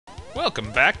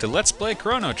Welcome back to Let's Play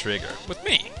Chrono Trigger with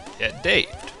me, Get Dave.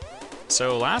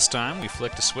 So last time we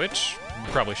flicked a switch,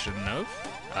 we probably shouldn't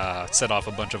have, set off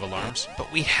a bunch of alarms,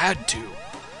 but we had to.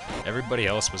 Everybody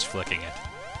else was flicking it.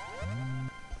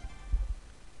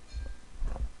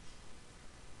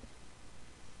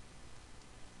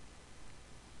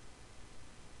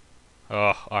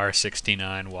 Oh,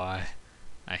 R69Y.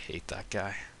 I hate that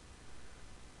guy.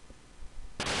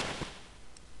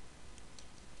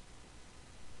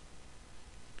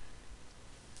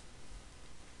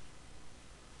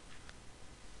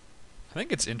 I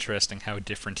think it's interesting how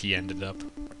different he ended up.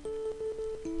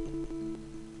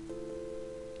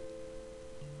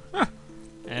 Huh.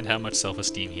 And how much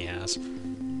self-esteem he has.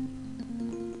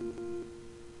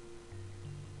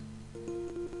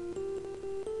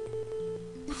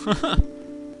 Well.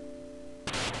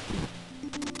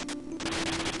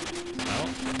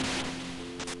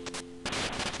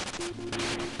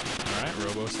 Alright,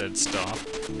 Robo said stop.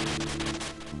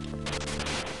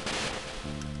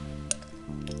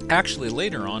 Actually,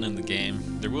 later on in the game,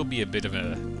 there will be a bit of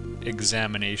an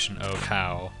examination of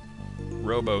how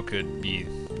Robo could be,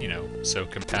 so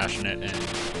compassionate and,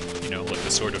 like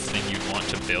the sort of thing you'd want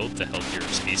to build to help your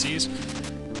species.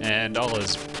 And all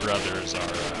his brothers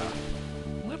are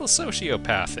a little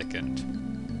sociopathic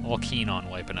and all keen on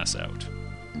wiping us out.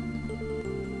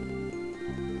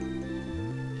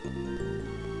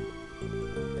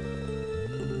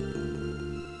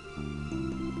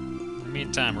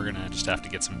 Meantime, we're gonna just have to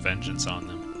get some vengeance on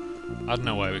them. I don't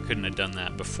know why we couldn't have done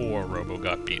that before Robo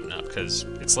got beaten up, because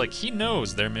it's like he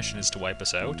knows their mission is to wipe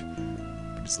us out.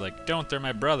 But he's like, don't, they're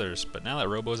my brothers. But now that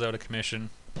Robo's out of commission,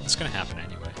 it's gonna happen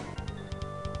anyway.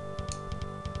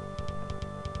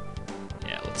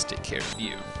 Yeah, let's take care of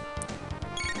you.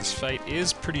 This fight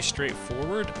is pretty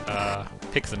straightforward.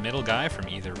 Pick the middle guy from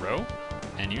either row,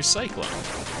 and use Cyclone.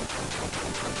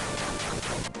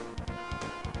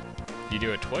 If you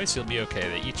do it twice, you'll be okay.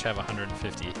 They each have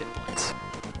 150 hit points.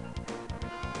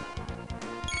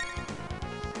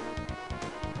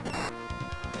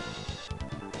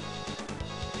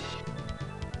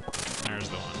 There's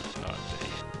the one. Oh,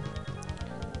 dang.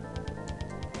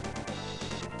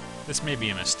 This may be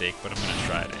a mistake, but I'm gonna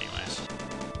try it anyways.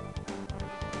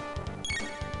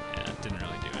 Yeah, it didn't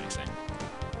really do anything.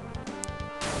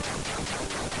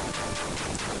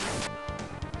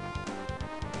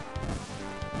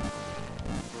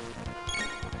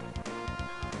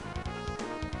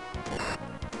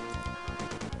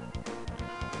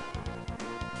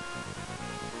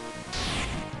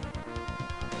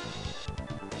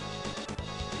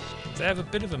 They have a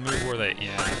bit of a move where they,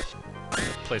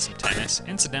 play some tennis.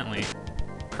 Incidentally,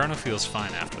 Chrono feels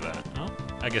fine after that. Oh,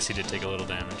 I guess he did take a little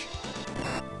damage.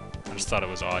 I just thought it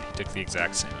was odd he took the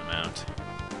exact same amount.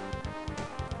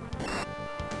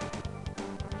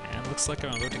 And looks like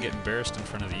I'm about to get embarrassed in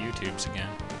front of the YouTubes again.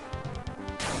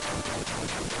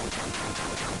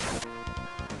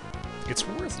 It's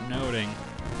worth noting...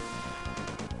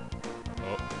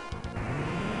 Oh.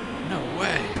 No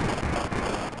way!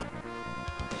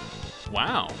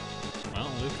 Wow.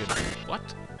 Well, Luke could...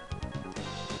 What?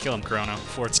 Kill him, Chrono,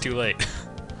 before it's too late.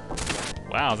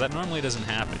 Wow, that normally doesn't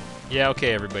happen. Yeah,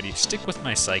 okay, everybody. Stick with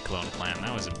my Cyclone plan.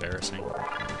 That was embarrassing.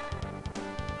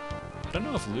 I don't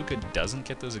know if Luca doesn't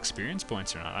get those experience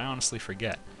points or not. I honestly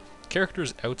forget.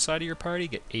 Characters outside of your party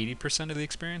get 80% of the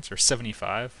experience, or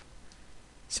 75?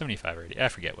 75 or 80. I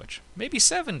forget which. Maybe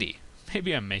 70.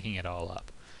 Maybe I'm making it all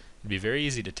up. It'd be very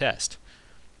easy to test.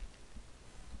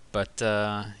 But,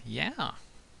 yeah.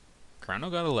 Chrono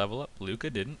got a level up, Luca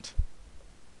didn't.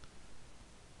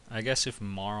 I guess if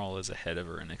Marl is ahead of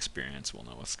her in experience, we'll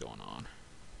know what's going on.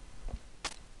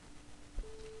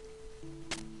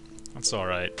 That's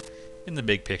alright. In the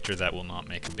big picture, that will not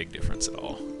make a big difference at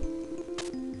all.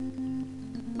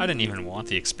 I didn't even want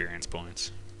the experience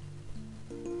points.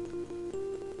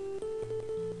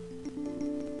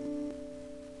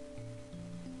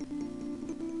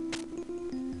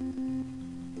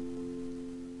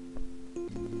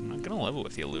 Level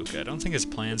with you, Luca. I don't think his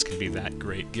plans can be that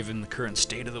great given the current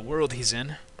state of the world he's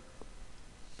in.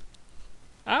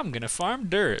 I'm gonna farm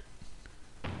dirt.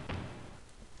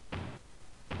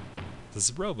 This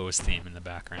is Robo's theme in the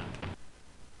background.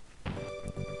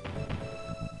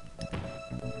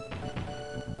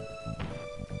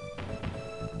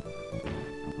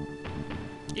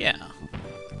 Yeah.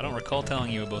 I don't recall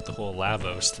telling you about the whole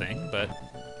Lavos thing, but...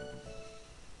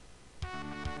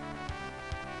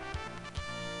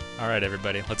 Alright,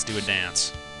 everybody, let's do a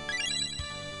dance.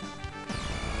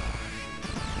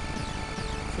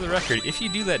 For the record, if you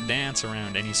do that dance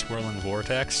around any swirling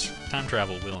vortex, time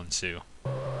travel will ensue.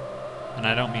 And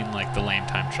I don't mean like the lame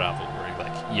time travel where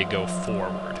you go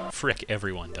forward. Frick,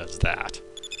 everyone does that.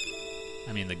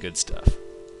 I mean the good stuff.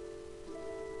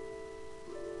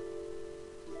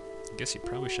 I guess you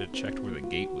probably should have checked where the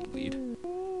gate would lead.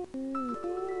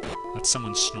 That's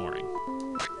someone snoring.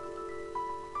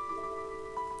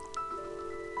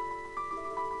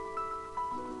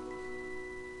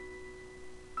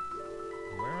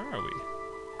 Where are we?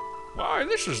 Why,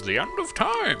 this is the end of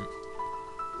time!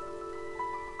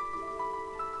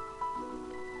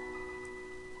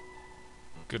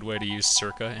 Good way to use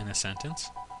circa in a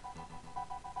sentence.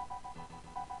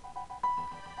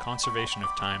 Conservation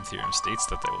of time theorem states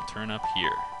that they will turn up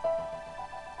here.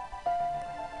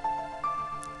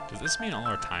 Does this mean all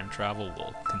our time travel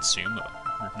will consume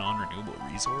a non-renewable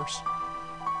resource?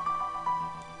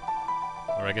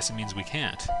 Or I guess it means we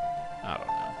can't. I don't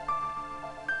know.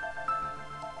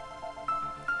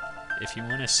 If you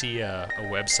want to see a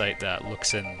website that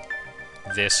looks in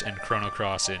this and Chrono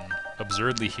Cross in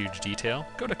absurdly huge detail,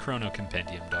 go to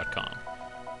chronocompendium.com.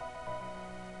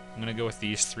 I'm going to go with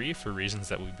these three for reasons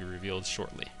that will be revealed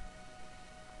shortly.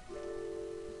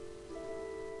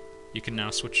 You can now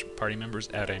switch party members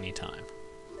at any time.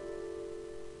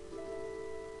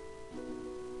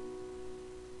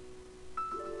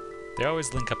 They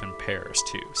always link up in pairs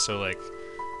too, so like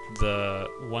the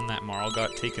one that Marl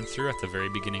got taken through at the very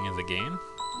beginning of the game,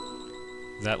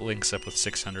 that links up with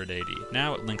 600 AD.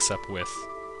 Now it links up with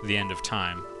the end of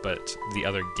time, but the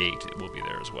other gate will be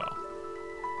there as well.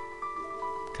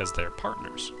 Because they're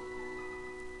partners.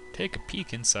 Take a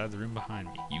peek inside the room behind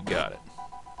me. You got it.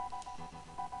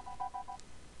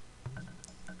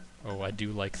 Oh, I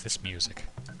do like this music.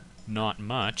 Not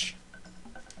much.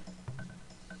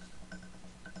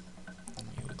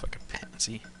 You look like a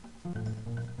pansy.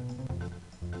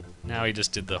 Now he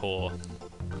just did the whole,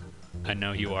 I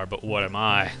know you are, but what am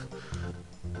I?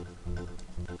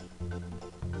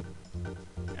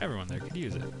 Everyone there could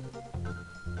use it.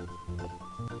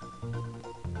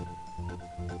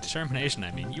 Determination,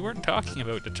 I mean. You weren't talking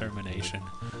about determination.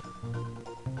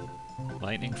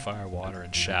 Lightning, fire, water,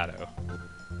 and shadow.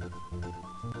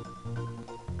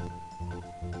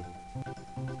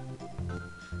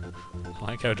 I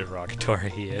like how derogatory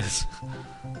he is.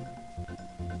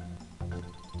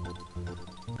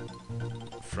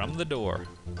 From the door.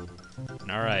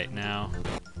 Alright, now,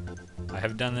 I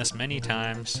have done this many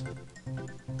times.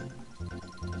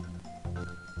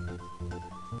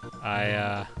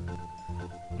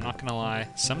 I'm not gonna lie,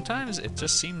 sometimes it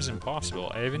just seems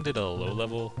impossible. I even did a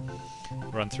low-level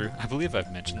run-through. I believe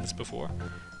I've mentioned this before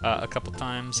a couple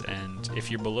times, and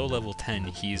if you're below level 10,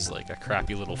 he's like a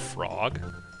crappy little frog.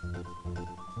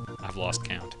 I've lost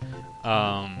count.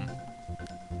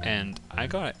 And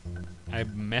I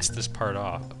messed this part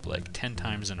off like 10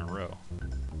 times in a row.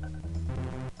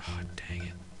 Oh, dang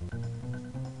it.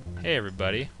 Hey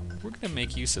everybody, we're gonna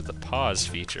make use of the pause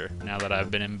feature now that I've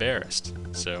been embarrassed.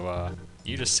 So,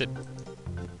 you just sit